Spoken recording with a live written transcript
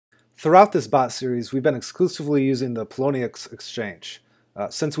Throughout this bot series, we've been exclusively using the Poloniex exchange.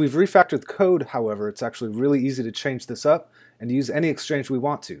 Since we've refactored the code, however, it's actually really easy to change this up and use any exchange we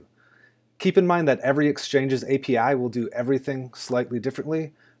want to. Keep in mind that every exchange's API will do everything slightly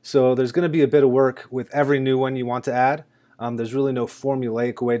differently, so there's going to be a bit of work with every new one you want to add. There's really no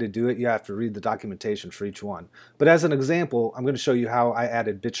formulaic way to do it. You have to read the documentation for each one. But as an example, I'm going to show you how I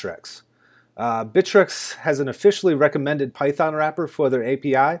added Bittrex. Bittrex has an officially recommended Python wrapper for their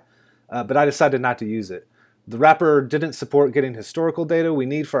API, but I decided not to use it. The wrapper didn't support getting historical data we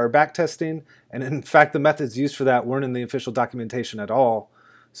need for our backtesting, and in fact the methods used for that weren't in the official documentation at all,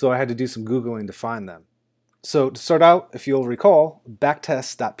 so I had to do some Googling to find them. So to start out, if you'll recall,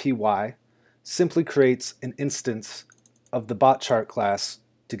 backtest.py simply creates an instance of the bot chart class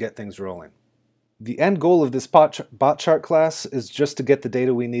to get things rolling. The end goal of this bot chart class is just to get the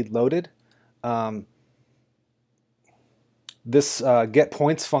data we need loaded. This get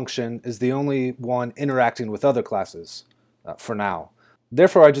points function is the only one interacting with other classes for now.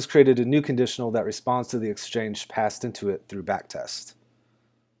 Therefore, I just created a new conditional that responds to the exchange passed into it through backtest.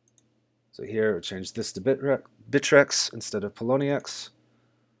 So here, I changed this to Bittrex instead of Poloniex,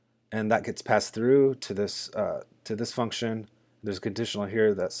 and that gets passed through to this function. There's a conditional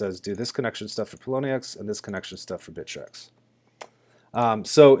here that says do this connection stuff for Poloniex and this connection stuff for Bittrex.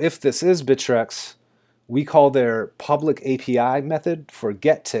 So if this is Bittrex, we call their public API method for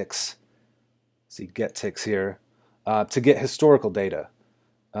getTicks, see getTicks here, to get historical data.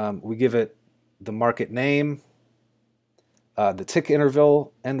 We give it the market name, the tick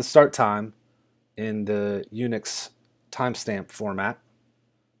interval, and the start time in the Unix timestamp format.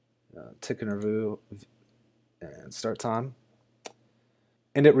 Tick interval and start time.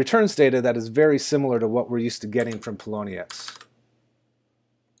 And it returns data that is very similar to what we're used to getting from Poloniex.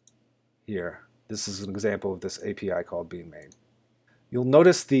 Here, this is an example of this API call being made. You'll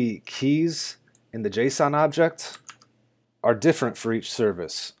notice the keys in the JSON object are different for each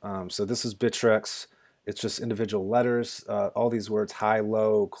service. So this is Bittrex. It's just individual letters. All these words, high,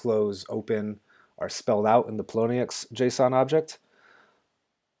 low, close, open, are spelled out in the Poloniex JSON object.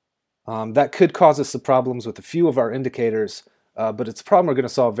 That could cause us some problems with a few of our indicators, but it's a problem we're going to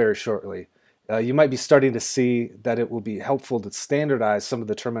solve very shortly. You might be starting to see that it will be helpful to standardize some of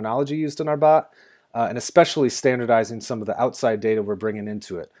the terminology used in our bot, and especially standardizing some of the outside data we're bringing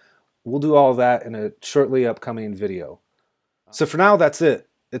into it. We'll do all of that in a shortly upcoming video. So for now, that's it.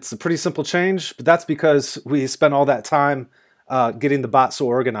 It's a pretty simple change, but that's because we spent all that time getting the bot so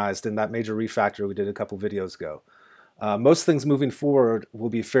organized in that major refactor we did a couple videos ago. Most things moving forward will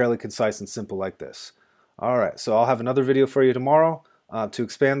be fairly concise and simple like this. All right, so I'll have another video for you tomorrow to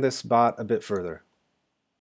expand this bot a bit further.